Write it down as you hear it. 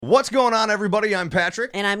What's going on, everybody? I'm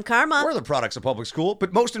Patrick. And I'm Karma. We're the products of public school,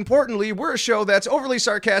 but most importantly, we're a show that's overly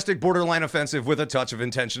sarcastic, borderline offensive, with a touch of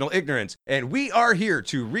intentional ignorance. And we are here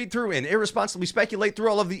to read through and irresponsibly speculate through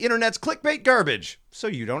all of the internet's clickbait garbage, so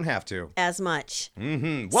you don't have to. As much.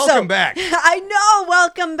 Welcome back. I know.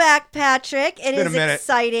 Welcome back, Patrick. It is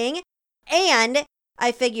exciting. And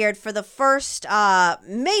I figured for the first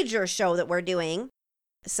major show that we're doing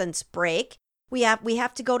since break, we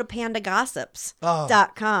have to go to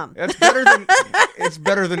pandagossips.com. It's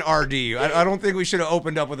better than RD. I don't think we should have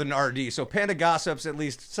opened up with an RD. So Panda Gossips, at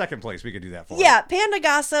least second place, we could do that for. Yeah, Panda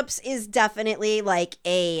Gossips is definitely like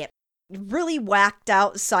a really whacked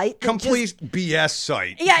out site. Complete BS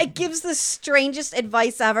site. Yeah, it gives the strangest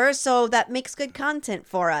advice ever, so that makes good content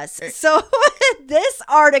for us. So this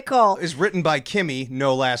article is written by Kimmy,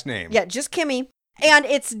 no last name. Yeah, just Kimmy. And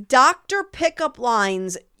it's doctor pickup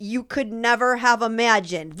lines you could never have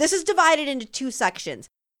imagined. This is divided into two sections.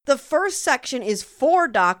 The first section is for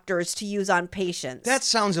doctors to use on patients. That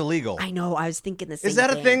sounds illegal. I know. I was thinking the same thing. Is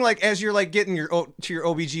that a thing? Like, as you're like getting to your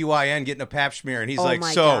OBGYN, getting a pap smear, and he's like,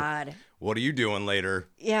 God. What are you doing later?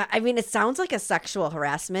 Yeah, I mean, it sounds like a sexual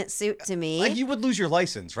harassment suit to me. Like, you would lose your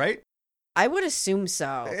license, right? I would assume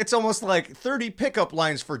so. It's almost like 30 pickup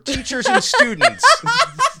lines for teachers and students.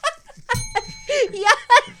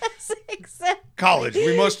 Yes, exactly. College.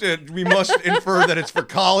 We must infer that it's for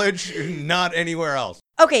college, not anywhere else.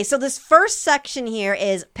 Okay, so this first section here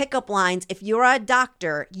is pickup lines. If you're a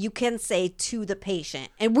doctor, you can say to the patient.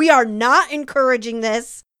 And we are not encouraging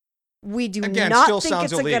this. We do not think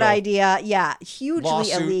it's a good idea. Yeah, hugely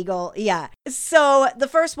illegal. Yeah. So the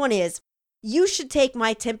first one is, you should take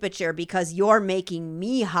my temperature because you're making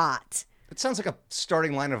me hot. It sounds like a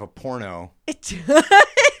starting line of a porno. It does.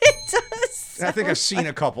 I think I've seen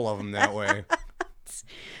a couple of them that way.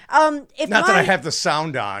 Not that I have the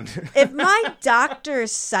sound on. If my doctor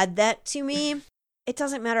said that to me, it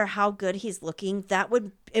doesn't matter how good he's looking.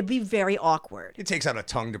 It'd be very awkward. He takes out a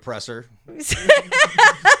tongue depressor.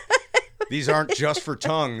 These aren't just for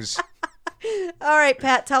tongues. All right,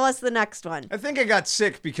 Pat, tell us the next one. I think I got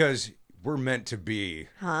sick because we're meant to be.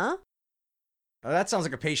 Huh? That sounds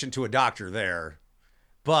like a patient to a doctor there.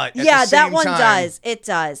 But at yeah, the same that one time, does. It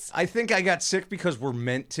does. I think I got sick because we're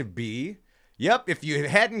meant to be. Yep. If you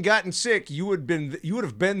hadn't gotten sick, you would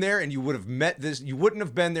have been there, and you would have met this. You wouldn't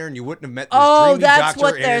have been there, and you wouldn't have met this dreamy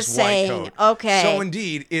doctor in his white coat. Okay. So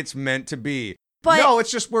indeed, it's meant to be. But, no,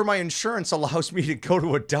 it's just where my insurance allows me to go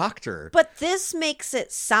to a doctor. But this makes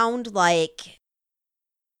it sound like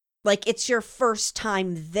it's your first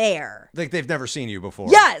time there. Like they've never seen you before.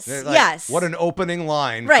 Yes, like, yes. What an opening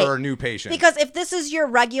line for a new patient. Because if this is your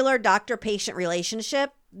regular doctor-patient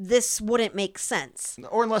relationship, this wouldn't make sense.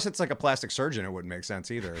 Or unless it's like a plastic surgeon, it wouldn't make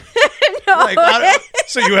sense either. No. Like,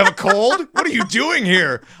 so you have a cold? What are you doing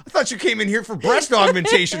here? I thought you came in here for breast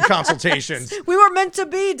augmentation consultations. We were meant to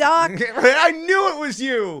be, Doc. I knew it was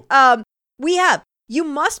you. You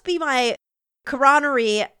must be my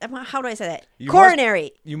coronary. How do I say that?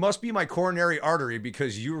 Coronary. You must be my coronary artery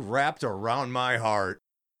because you wrapped around my heart.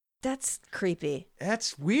 That's creepy.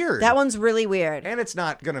 That's weird. That one's really weird. And is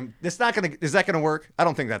that going to work? I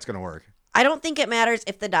don't think that's going to work. I don't think it matters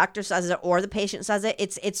if the doctor says it or the patient says it.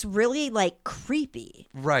 It's really like creepy.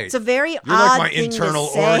 Right. It's a very You're odd like my thing internal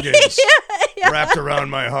to say. organs wrapped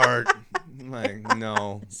around my heart. Like,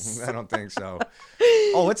 no, I don't think so.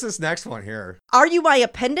 Oh, what's this next one here? Are you my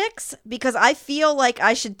appendix? Because I feel like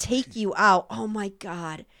I should take you out. Oh my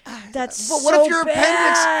God. That's But what so if your bad.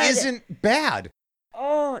 appendix isn't bad?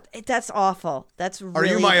 Oh, that's awful. That's really Are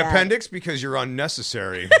you my bad. appendix? Because you're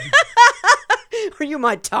unnecessary. Are you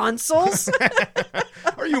my tonsils?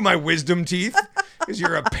 Are you my wisdom teeth? Because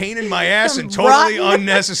you're a pain in my ass and totally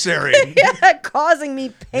unnecessary. Yeah, causing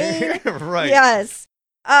me pain. Right. Yes.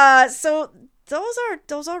 So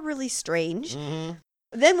those are really strange. Mm-hmm.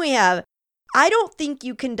 Then we have, I don't think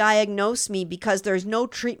you can diagnose me because there's no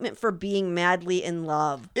treatment for being madly in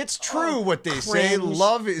love. It's true what they say.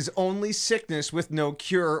 Love is only sickness with no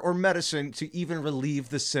cure or medicine to even relieve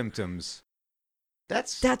the symptoms.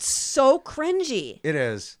 That's so cringy. It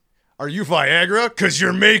is. Are you Viagra? Because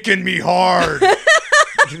you're making me hard.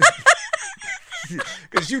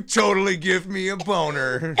 Because you totally give me a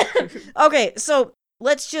boner. Okay, so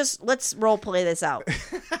let's role play this out.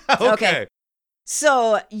 Okay.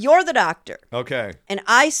 So you're the doctor. Okay. And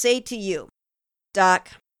I say to you, Doc,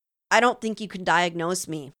 I don't think you can diagnose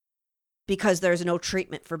me because there's no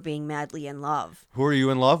treatment for being madly in love. Who are you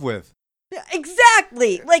in love with?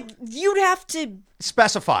 Exactly. Like, you'd have to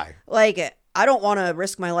specify. Like, I don't want to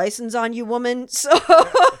risk my license on you, woman. So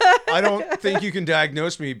I don't think you can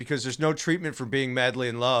diagnose me because there's no treatment for being madly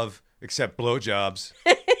in love except blowjobs.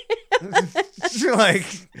 Like,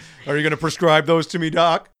 are you going to prescribe those to me,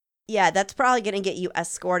 Doc? Yeah, that's probably going to get you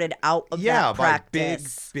escorted out of that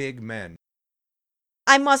practice. By big men.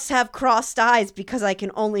 I must have crossed eyes because I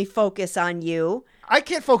can only focus on you. I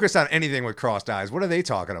can't focus on anything with crossed eyes. What are they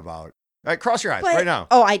talking about? All right, cross your eyes right now.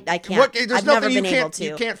 Oh, I can't. I've never been able to.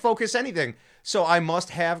 You can't focus anything. So I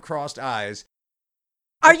must have crossed eyes.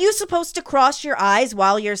 Are you supposed to cross your eyes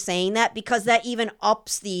while you're saying that? Because that even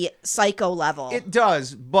ups the psycho level. It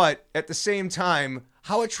does, but at the same time,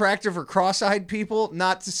 how attractive are cross-eyed people?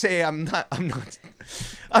 Not to say I'm not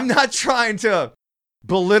trying to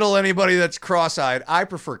belittle anybody that's cross-eyed. I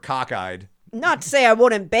prefer cockeyed. Not to say I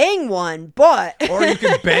wouldn't bang one, but... Or you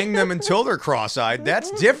can bang them until they're cross-eyed.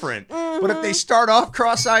 That's different. Mm-hmm. But if they start off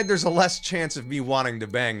cross-eyed, there's a less chance of me wanting to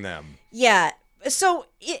bang them. Yeah. So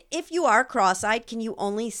if you are cross-eyed, can you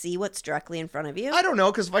only see what's directly in front of you? I don't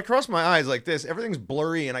know, because if I cross my eyes like this, everything's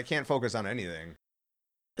blurry and I can't focus on anything.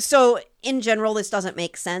 So in general, this doesn't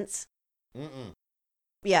make sense? Mm-mm.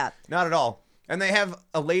 Yeah. Not at all. And they have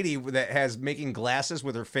a lady that has making glasses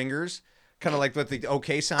with her fingers, kind of like with the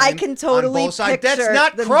OK sign. I can totally picture That's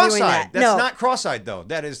not them cross-eyed. doing that. That's not cross-eyed, though.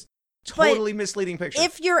 That is totally misleading picture.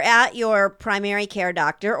 If you're at your primary care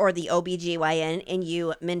doctor or the OBGYN and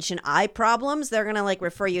you mention eye problems, they're going to like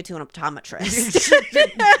refer you to an optometrist.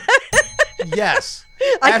 Yes.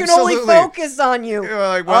 I can only focus on you.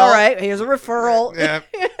 Like, well, all right, here's a referral. Yeah,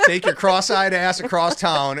 take your cross-eyed ass across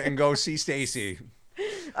town and go see Stacy.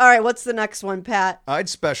 All right, what's the next one, Pat? I'd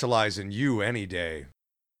specialize in you any day.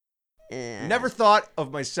 Never thought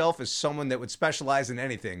of myself as someone that would specialize in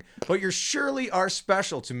anything, but you surely are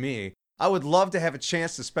special to me. I would love to have a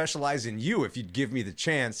chance to specialize in you if you'd give me the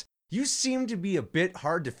chance. You seem to be a bit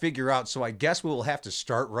hard to figure out, so I guess we will have to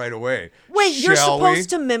start right away. Wait, you're supposed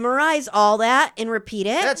to memorize all that and repeat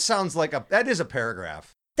it? That sounds like that is a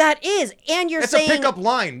paragraph. That is, and you're saying... That's a pickup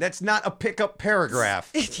line. That's not a pickup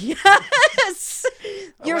paragraph. Yes!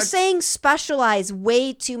 You're saying specialize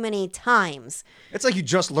way too many times. It's like you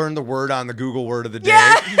just learned the word on the Google word of the day.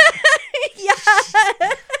 Yeah!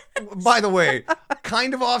 Yeah! By the way,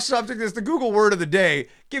 kind of off subject is the Google word of the day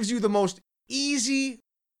gives you the most easy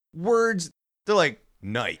words. They're like,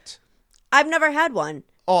 night. I've never had one.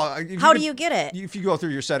 Oh, how do you get it? If you go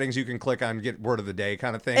through your settings, you can click on get word of the day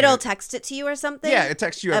kind of thing. It'll text it to you or something? Yeah, it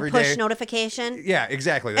texts you every day. A push notification? Yeah,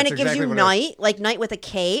 exactly. That's and it gives you night? Like night with a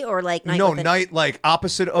K or like night with a... No, night like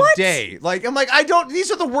opposite of day. Like, I'm like, these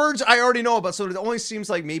are the words I already know about. So it only seems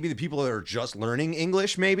like maybe the people that are just learning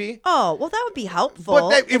English, maybe. Oh, well, that would be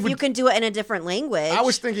helpful if you can do it in a different language. I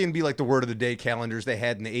was thinking it'd be like the word of the day calendars they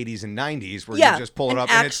had in the 80s and 90s where you just pull it up.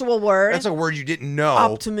 Actual word. That's a word you didn't know.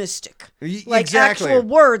 Optimistic. Like exactly.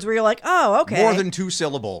 Actual words where you're like, oh, okay. More than 2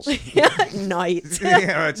 syllables. Night.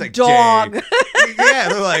 Yeah, it's like dog. Yeah,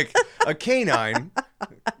 they're like a canine,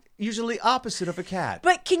 usually opposite of a cat.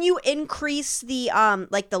 But can you increase the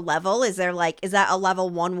like the level? Is that a level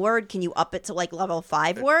 1 word? Can you up it to like level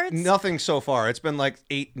 5 words? Nothing so far. It's been like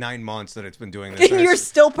 8-9 months that it's been doing this. And you're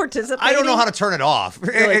still participating? I don't know how to turn it off.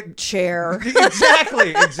 Chair.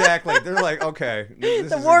 Exactly. They're like, okay.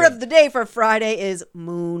 The word of the day for Friday is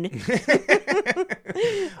moon.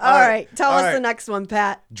 All right. Tell us the next one,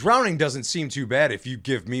 Pat. Drowning doesn't seem too bad if you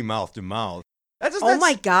give me mouth to mouth. Oh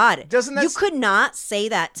my God. You could not say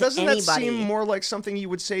that to anybody. Doesn't that seem more like something you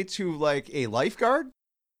would say to like a lifeguard?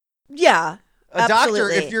 Yeah. A doctor,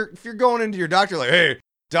 if you're going into your doctor like, hey,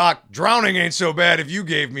 doc, drowning ain't so bad if you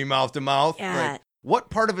gave me mouth to mouth. Yeah. Like, what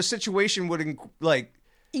part of a situation would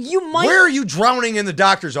where are you drowning in the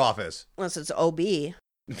doctor's office? Unless it's OB. It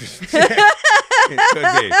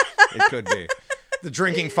could be. The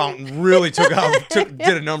drinking fountain really did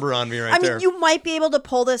a number on me right there. You might be able to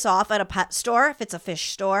pull this off at a pet store if it's a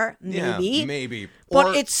fish store, maybe. Yeah, maybe.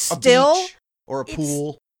 But it's still... a beach or a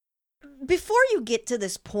pool. Before you get to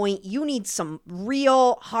this point, you need some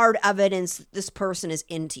real hard evidence that this person is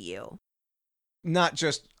into you. Not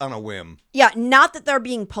just on a whim. Yeah, not that they're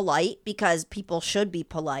being polite, because people should be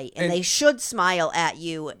polite and they should smile at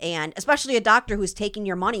you. And especially a doctor who's taking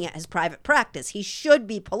your money at his private practice, he should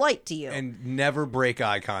be polite to you. And never break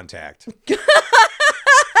eye contact.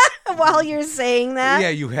 While you're saying that? Yeah,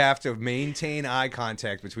 you have to maintain eye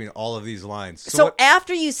contact between all of these lines. So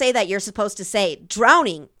after you say that, you're supposed to say,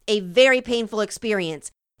 drowning, a very painful experience.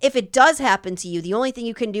 If it does happen to you, the only thing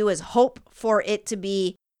you can do is hope for it to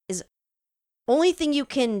be... Only thing you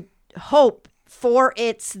can hope for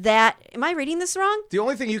it's that... Am I reading this wrong? The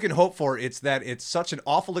only thing you can hope for it's that it's such an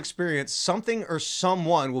awful experience, something or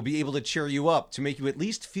someone will be able to cheer you up to make you at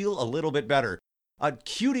least feel a little bit better. A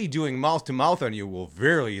cutie doing mouth-to-mouth on you will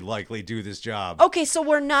very likely do this job. Okay, so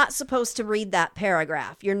we're not supposed to read that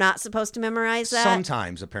paragraph. You're not supposed to memorize that?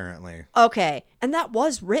 Sometimes, apparently. Okay, and that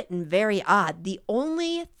was written very odd. The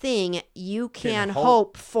only thing you can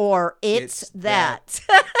hope for, it's that.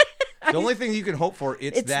 The only thing you can hope for,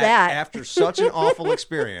 it's that after such an awful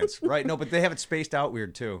experience. Right? No, but they have it spaced out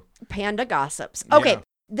weird, too. Panda gossips. Okay,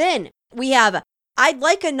 Then we have... I'd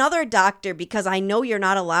like another doctor because I know you're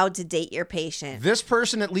not allowed to date your patient. This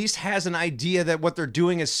person at least has an idea that what they're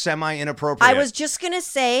doing is semi-inappropriate. I was just going to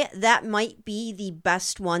say that might be the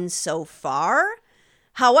best one so far.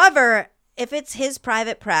 However, if it's his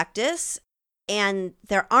private practice and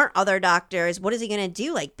there aren't other doctors, what is he going to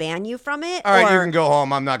do? Like ban you from it? All right, you can go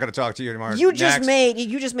home. I'm not going to talk to you tomorrow. You just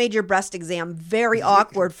made your breast exam very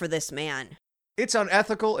awkward for this man. It's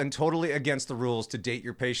unethical and totally against the rules to date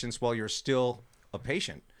your patients while you're still a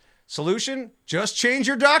patient. Solution? Just change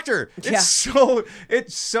your doctor. It's so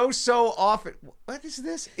often. What is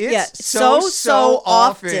this? It's so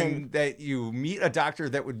often that you meet a doctor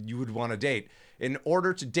that you would want to date. In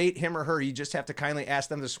order to date him or her, you just have to kindly ask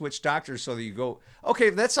them to switch doctors so that you go, okay,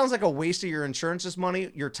 that sounds like a waste of your insurance's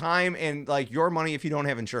money, your time, and like your money if you don't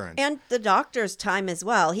have insurance. And the doctor's time as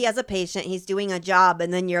well. He has a patient, he's doing a job,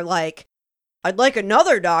 and then you're like, I'd like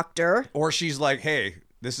another doctor. Or she's like, hey,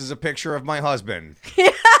 this is a picture of my husband.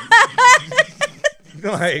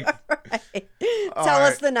 Like, right. Tell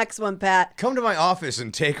us the next one, Pat. Come to my office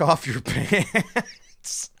and take off your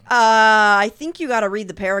pants. I think you got to read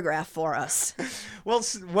the paragraph for us.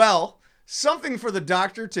 Well, something for the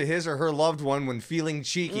doctor to his or her loved one when feeling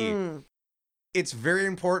cheeky. It's very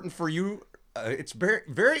important for you. It's very,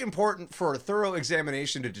 very important for a thorough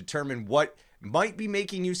examination to determine what might be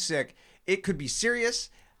making you sick. It could be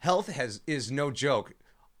serious. Health is no joke.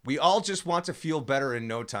 We all just want to feel better in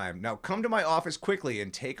no time. Now come to my office quickly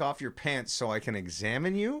and take off your pants so I can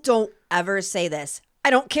examine you. Don't ever say this. I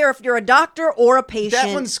don't care if you're a doctor or a patient.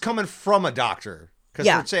 That one's coming from a doctor. Because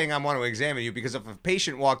they're saying I want to examine you. Because if a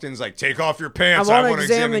patient walked in and is like, take off your pants, I want to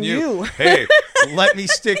examine you. Hey, let me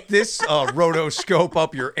stick this rotoscope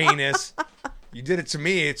up your anus. You did it to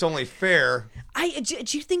me. It's only fair.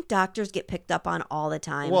 Do you think doctors get picked up on all the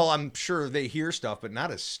time? Well, I'm sure they hear stuff, but not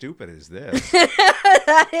as stupid as this.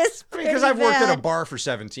 That is pretty Because I've worked at a bar for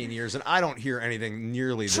 17 years, and I don't hear anything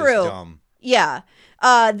nearly this dumb. Yeah.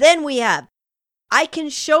 Then we have, I can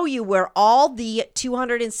show you where all the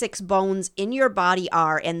 206 bones in your body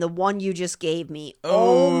are and the one you just gave me.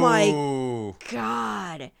 Oh my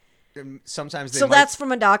God. Sometimes that's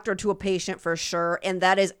from a doctor to a patient for sure, and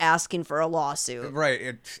that is asking for a lawsuit.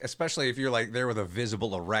 Right, especially if you're like there with a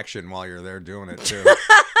visible erection while you're there doing it too.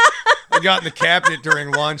 I got in the cabinet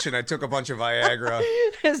during lunch and I took a bunch of Viagra.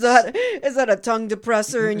 Is that a tongue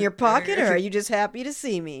depressor in your pocket, or are you just happy to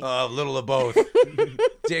see me? A little of both.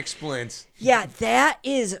 Dick splints. Yeah, that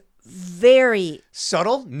is very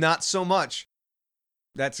subtle. Not so much.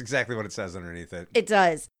 That's exactly what it says underneath it. It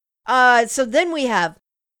does. So then we have,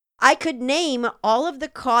 I could name all of the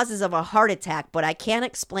causes of a heart attack, but I can't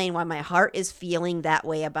explain why my heart is feeling that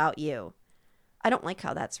way about you. I don't like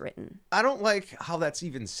how that's written. I don't like how that's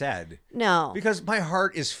even said. No. Because my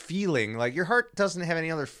heart is feeling. Like, your heart doesn't have any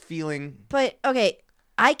other feeling. But, okay,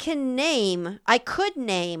 I could name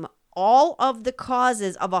all of the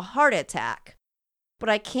causes of a heart attack, but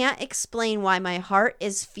I can't explain why my heart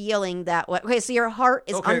is feeling that way. Okay, so your heart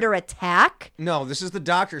is under attack? No, this is the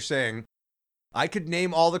doctor saying, I could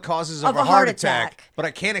name all the causes of a heart attack, but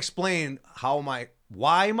I can't explain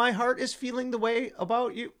why my heart is feeling the way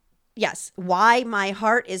about you. Yes, why my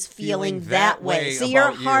heart is feeling that way. So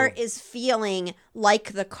your heart is feeling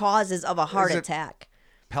like the causes of a heart attack.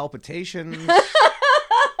 Palpitations.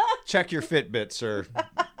 Check your Fitbit, sir.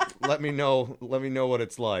 Let me know what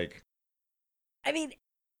it's like. I mean,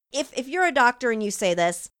 if you're a doctor and you say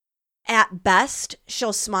this, at best,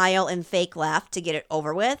 she'll smile and fake laugh to get it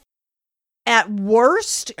over with. At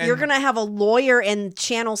worst, you're going to have a lawyer in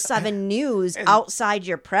Channel 7 News outside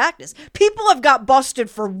your practice. People have got busted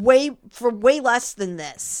for way less than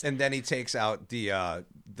this. And then he takes out the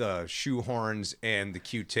shoehorns and the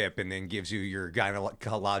Q-tip and then gives you your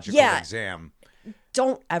gynecological exam.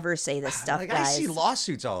 Don't ever say this stuff, guys. I see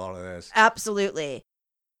lawsuits all out of this. Absolutely.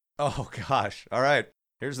 Oh, gosh. All right.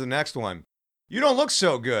 Here's the next one. You don't look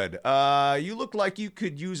so good. You look like you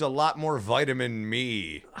could use a lot more vitamin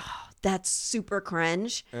me. That's super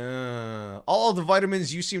cringe. All of the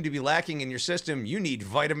vitamins you seem to be lacking in your system, you need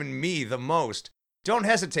vitamin me the most. Don't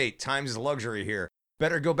hesitate. Time's a luxury here.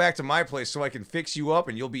 Better go back to my place so I can fix you up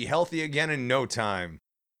and you'll be healthy again in no time.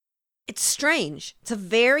 It's strange. It's a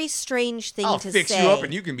very strange thing to say. I'll fix you up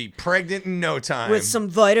and you can be pregnant in no time. With some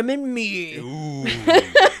vitamin me. Ooh.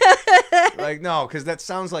 Like, no, because that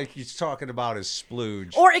sounds like he's talking about his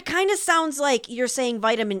splooge. Or it kind of sounds like you're saying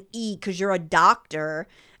vitamin E because you're a doctor.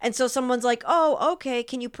 And so someone's like, oh, okay,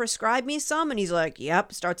 can you prescribe me some? And he's like,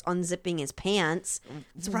 yep, starts unzipping his pants.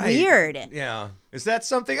 It's weird. Yeah. Is that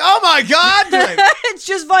something? Oh, my God! It's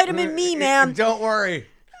just vitamin me, man. Don't worry.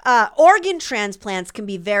 Organ transplants can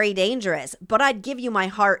be very dangerous, but I'd give you my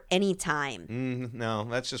heart anytime. No,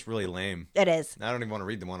 that's just really lame. It is. I don't even want to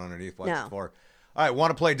read the one underneath what it's for. All right, want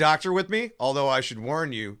to play doctor with me? Although I should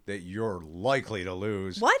warn you that you're likely to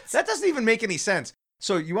lose. What? That doesn't even make any sense.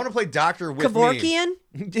 So you want to play doctor with Kevorkian?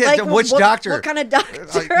 me? Yeah, like, which doctor? What kind of doctor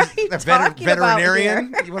are you talking veterinarian?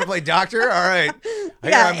 about here? You want to play doctor? All right.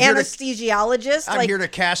 Yeah, anesthesiologist. I'm here to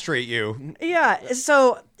castrate you. Yeah,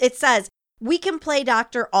 so it says, we can play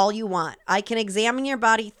doctor all you want. I can examine your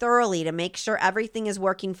body thoroughly to make sure everything is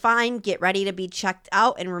working fine, get ready to be checked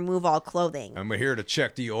out, and remove all clothing. I'm here to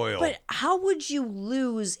check the oil. But how would you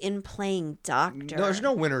lose in playing doctor? No, there's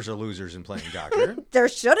no winners or losers in playing doctor. There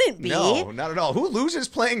shouldn't be. No, not at all. Who loses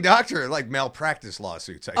playing doctor? Like malpractice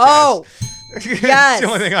lawsuits, I guess. Oh, yes. That's the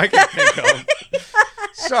only thing I can think of.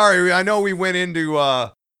 Sorry, I know we went into...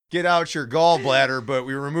 get out your gallbladder, but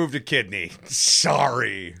we removed a kidney.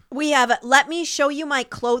 Sorry. We have, let me show you my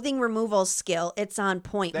clothing removal skill. It's on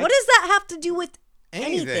point. What does that have to do with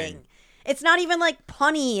anything? It's not even like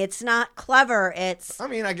punny. It's not clever. I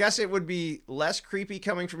mean, I guess it would be less creepy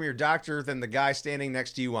coming from your doctor than the guy standing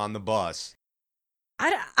next to you on the bus.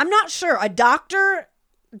 I'm not sure. A doctor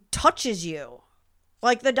touches you.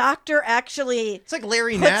 Like the doctor actually... It's like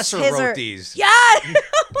Larry Nassar wrote these. Yeah!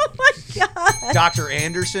 Oh my God. Dr.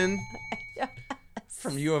 Anderson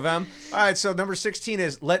from U of M. All right, so number 16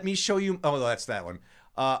 is, let me show you... Oh, that's that one.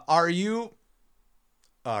 Are you...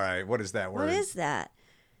 All right, what is that word? What is that?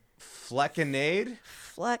 Fleckenade?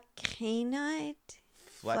 Fleckenide?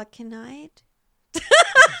 Fleckenide?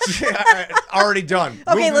 Yeah, all right, already done.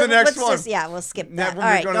 Okay, move to the next one. We'll skip that. All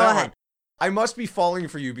right, go ahead. I must be falling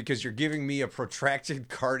for you because you're giving me a protracted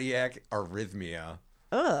cardiac arrhythmia.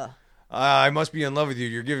 Ugh. I must be in love with you.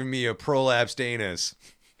 You're giving me a prolapsed anus.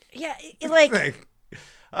 Yeah,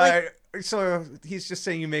 so he's just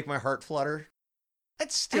saying you make my heart flutter.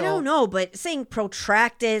 That's still... I don't know, but saying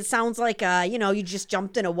protracted sounds like you just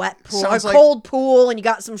jumped in a wet pool, sounds a cold pool, and you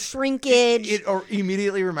got some shrinkage. It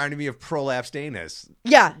immediately reminded me of prolapsed anus.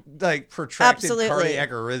 Yeah, like protracted cardiac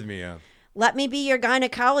arrhythmia. Let me be your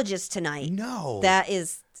gynecologist tonight. No.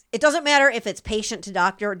 It doesn't matter if it's patient to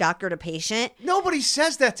doctor or doctor to patient. Nobody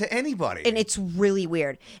says that to anybody. And it's really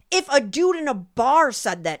weird. If a dude in a bar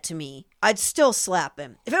said that to me, I'd still slap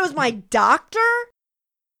him. If it was my doctor,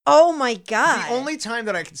 oh my God. The only time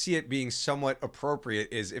that I could see it being somewhat appropriate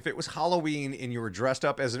is if it was Halloween and you were dressed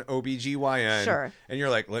up as an OBGYN. Sure. And you're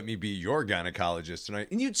like, let me be your gynecologist tonight.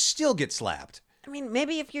 And you'd still get slapped. I mean,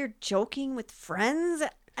 maybe if you're joking with friends...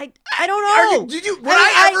 I don't know. Would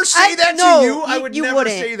I ever say that to you? I would never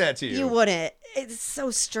say that to you. You wouldn't. It's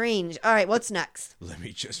so strange. All right, what's next? Let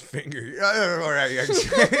me just finger you. All right.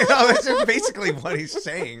 That's basically what he's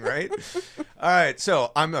saying, right? All right,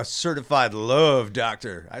 so I'm a certified love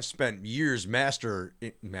doctor. I've spent years mastering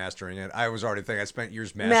it. I was already thinking I spent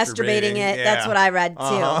years masturbating it. Yeah. That's what I read, too.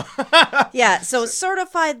 Uh-huh. Yeah, so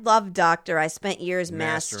certified love doctor. I spent years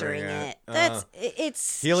mastering it.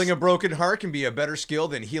 It's... Healing a broken heart can be a better skill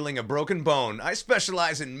than healing a broken bone. I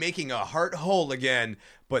specialize in making a heart whole again.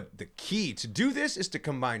 But the key to do this is to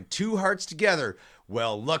combine two hearts together.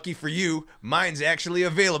 Well, lucky for you, mine's actually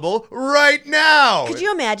available right now. Could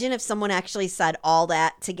you imagine if someone actually said all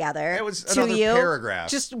that together it was to another you? Paragraph.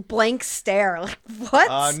 Just blank stare. Like,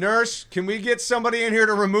 what? Nurse, can we get somebody in here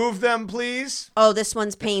to remove them, please? Oh, this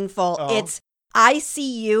one's painful. Oh. It's I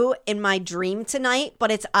see you in my dream tonight, but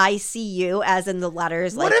it's ICU as in the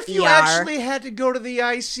letters what like if you actually had to go to the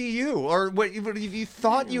ICU? Or what if you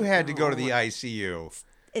thought you had to go to the ICU?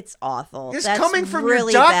 It's awful. It's That's coming from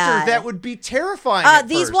really your doctor. bad. That would be terrifying.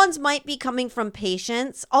 These ones might be coming from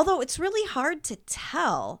patients, although it's really hard to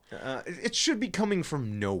tell. It should be coming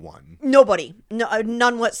from no one. Nobody. No,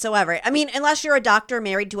 none whatsoever. I mean, unless you're a doctor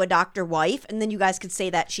married to a doctor wife, and then you guys could say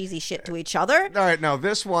that cheesy shit to each other. All right, now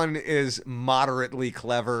this one is moderately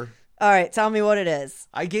clever. All right, tell me what it is.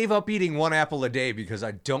 I gave up eating 1 apple a day because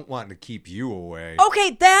I don't want to keep you away.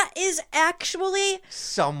 Okay, that is actually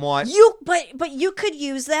somewhat. But you could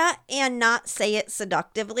use that and not say it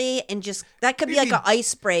seductively, and just that could be like an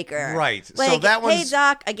icebreaker, right? Like, so that one's... hey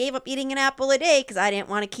doc, I gave up eating an apple a day because I didn't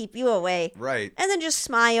want to keep you away, right? And then just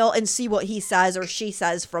smile and see what he says or she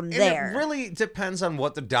says from there. It really depends on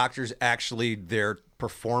what the doctor's actually there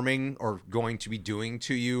performing or going to be doing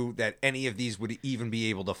to you that any of these would even be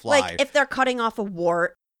able to fly. Like if they're cutting off a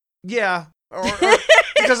wart. Yeah. Or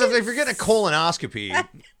because if you're getting a colonoscopy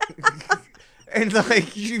and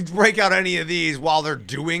like you break out any of these while they're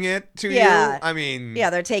doing it to you, I mean. Yeah,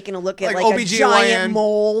 they're taking a look at like a giant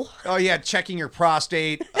mole. Oh, yeah, checking your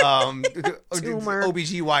prostate, Tumor.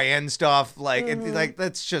 OBGYN stuff. Like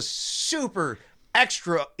that's just super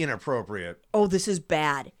extra inappropriate. Oh, this is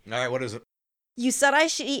bad. All right, what is it? You said I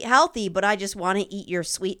should eat healthy, but I just want to eat your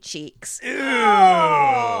sweet cheeks. Ew.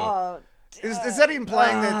 Oh, is that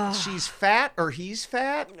implying that she's fat or he's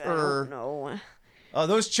fat? Or no. Oh,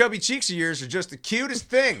 those chubby cheeks of yours are just the cutest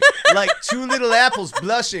thing. Like two little apples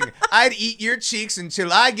blushing. I'd eat your cheeks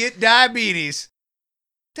until I get diabetes.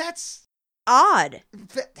 That's odd.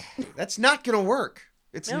 That's not going to work.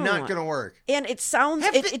 It's not going to work. And it sounds,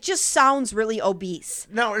 it just sounds really obese.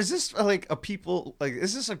 Now, is this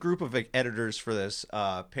is this a group of like editors for this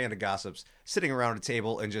Panda Gossips sitting around a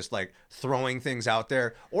table and just like throwing things out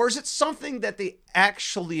there? Or is it something that they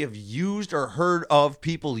actually have used or heard of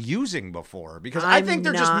people using before? Because I think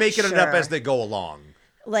they're just making it up as they go along.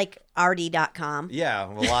 Like RD.com. Yeah,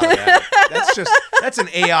 a lot of that. That's an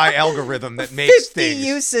AI algorithm that makes 50 things.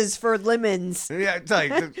 uses for lemons. Yeah, it's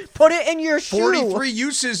like put it in your shoe. 43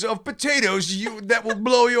 uses of potatoes that will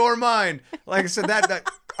blow your mind. Like I said, that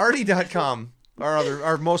RD.com,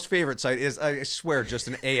 our most favorite site, is, I swear, just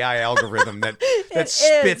an AI algorithm that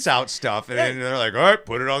spits out stuff, and they're like, all right,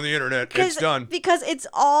 put it on the internet. It's done. Because it's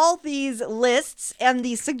all these lists and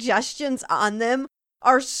these suggestions on them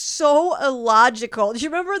are so illogical. Do you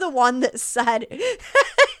remember the one that said,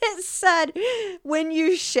 it said, when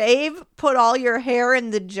you shave, put all your hair in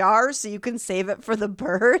the jar so you can save it for the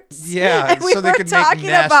birds? Yeah, and we so they can make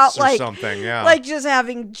nests about, or something, yeah. Like just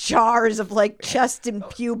having jars of like chest and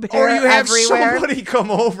pube hair Or you have everywhere. somebody come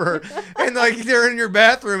over and like they're in your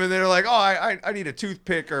bathroom and they're like, oh, I need a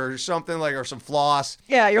toothpick or something, like, or some floss.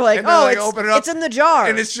 Yeah, you're like, open it up, it's in the jar.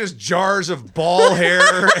 And it's just jars of ball hair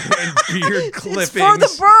and beard clippings. For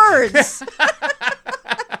the birds.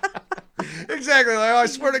 Exactly. Like, oh, I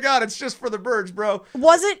swear to God, it's just for the birds, bro.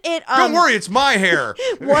 Wasn't it? Don't worry, it's my hair.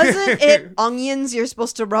 Wasn't it onions you're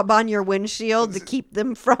supposed to rub on your windshield to keep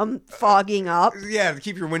them from fogging up? Yeah, to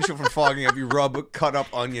keep your windshield from fogging up, you rub cut up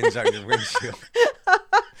onions on your windshield.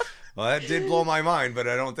 Well, that did blow my mind, but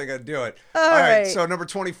I don't think I'd do it. All right, so number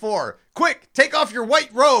 24. Quick, take off your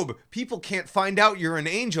white robe. People can't find out you're an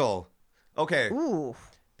angel. Okay. Ooh.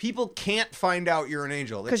 People can't find out you're an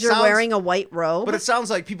angel. Because you're wearing a white robe? But it sounds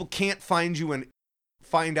like people can't find you and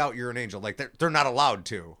find out you're an angel. Like, they're not allowed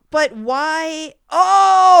to. But why?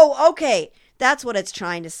 Oh, okay. That's what it's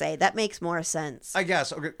trying to say. That makes more sense. I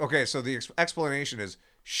guess. Okay, so the explanation is,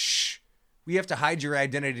 shh, we have to hide your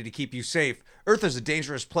identity to keep you safe. Earth is a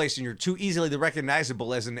dangerous place, and you're too easily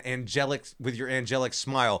recognizable as an angelic with your angelic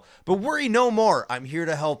smile. But worry no more. I'm here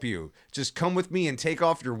to help you. Just come with me and take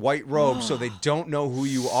off your white robe so they don't know who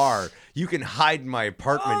you are. You can hide in my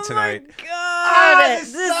apartment tonight. Oh my God!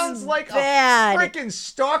 This sounds like bad. A freaking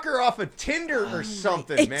stalker off of Tinder or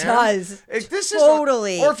something, man. It does. This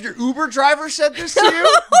totally. Or if your Uber driver said this to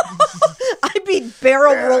you. I'd be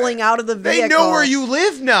barrel rolling out of the vehicle. They know where you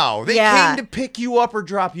live now. They came to pick you up or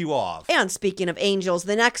drop you off. And speaking of angels,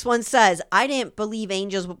 the next one says, I didn't believe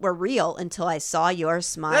angels were real until I saw your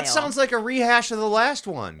smile. That sounds like a rehash of the last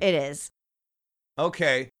one. It is.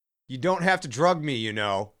 Okay, you don't have to drug me, you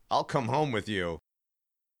know. I'll come home with you.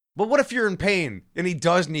 But what if you're in pain and he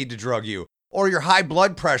does need to drug you? Or you're high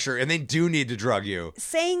blood pressure and they do need to drug you?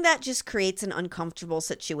 Saying that just creates an uncomfortable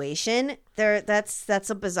situation. That's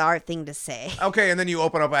a bizarre thing to say. Okay, and then you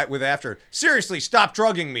open up with after, seriously, stop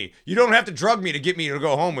drugging me. You don't have to drug me to get me to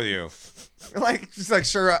go home with you. Like,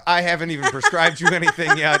 sir, I haven't even prescribed you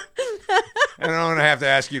anything yet. And I don't have to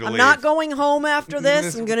ask you to leave. I'm not going home after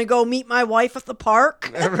this. I'm going to go meet my wife at the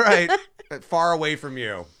park. Right. Far away from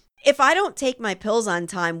you. If I don't take my pills on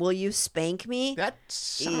time, will you spank me?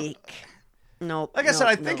 That's... Nope. Like I said,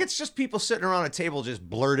 I think it's just people sitting around a table just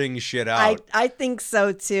blurting shit out. I think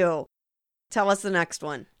so, too. Tell us the next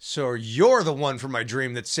one. So you're the one from my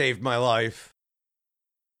dream that saved my life.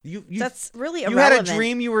 That's really irrelevant. You had a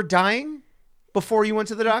dream you were dying before you went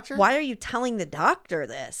to the doctor? Why are you telling the doctor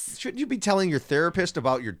this? Shouldn't you be telling your therapist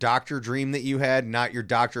about your doctor dream that you had, not your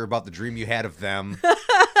doctor about the dream you had of them?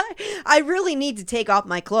 I really need to take off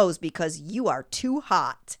my clothes because you are too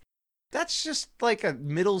hot. That's just like a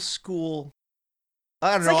middle school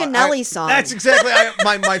I don't it's know. like a Nelly song. That's exactly.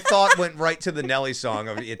 My thought went right to the Nelly song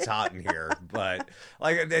of "It's Hot in Here," but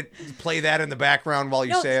play that in the background while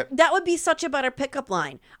you say it. That would be such a better pickup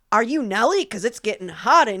line. Are you Nelly? Because it's getting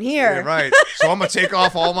hot in here. Yeah, right. So I'm gonna take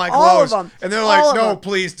off all my clothes, all of them. And they're like, "No,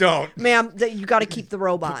 please don't, ma'am. You got to keep the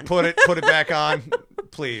robe on. Put it back on,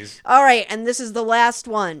 please." All right, and this is the last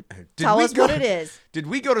one. Tell us what it is. Did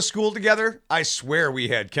we go to school together? I swear we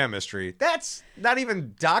had chemistry. That's not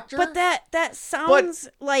even doctor. But that sounds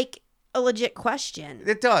like a legit question.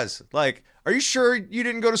 It does. Like, are you sure you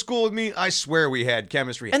didn't go to school with me? I swear we had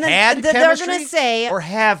chemistry. And then had they're chemistry? Going to say... Or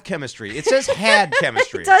have chemistry. It says had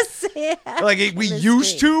chemistry. It does say had Like, we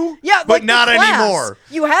used to, yeah, but like not anymore.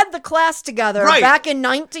 You had the class together back in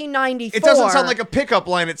 1994. It doesn't sound like a pickup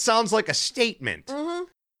line. It sounds like a statement. Mm-hmm.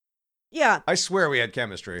 Yeah. I swear we had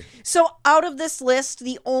chemistry. So out of this list,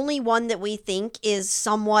 the only one that we think is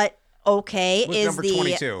somewhat okay is number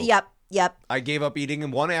 22. Yep. I gave up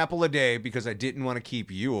eating 1 apple a day because I didn't want to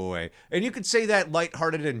keep you away. And you could say that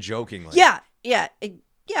lighthearted and jokingly. Yeah,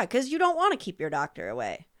 because you don't want to keep your doctor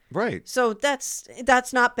away. Right. So that's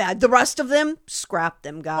not bad. The rest of them, scrap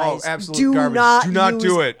them, guys. Oh, absolute garbage. Do not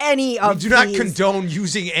do it. Any of these. Do not condone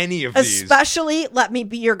using any of these. Especially, let me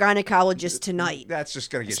be your gynecologist tonight. That's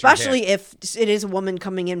just going to get Especially if it is a woman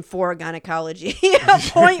coming in for a gynecology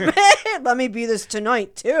appointment. Let me be this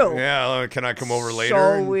tonight, too. Yeah, can I come over later?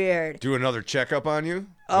 So weird. Do another checkup on you?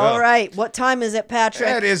 All right. What time is it, Patrick?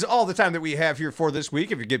 That is all the time that we have here for this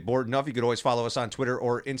week. If you get bored enough, you could always follow us on Twitter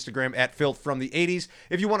or Instagram at filthfromthe80s.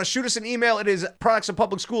 If you want to shoot us an email, it is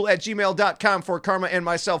productsofpublicschool@gmail.com. For Karma and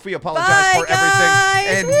myself, we apologize for everything.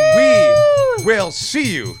 And we will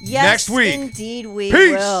see you next week. Yes, indeed we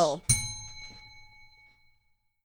Peace. will.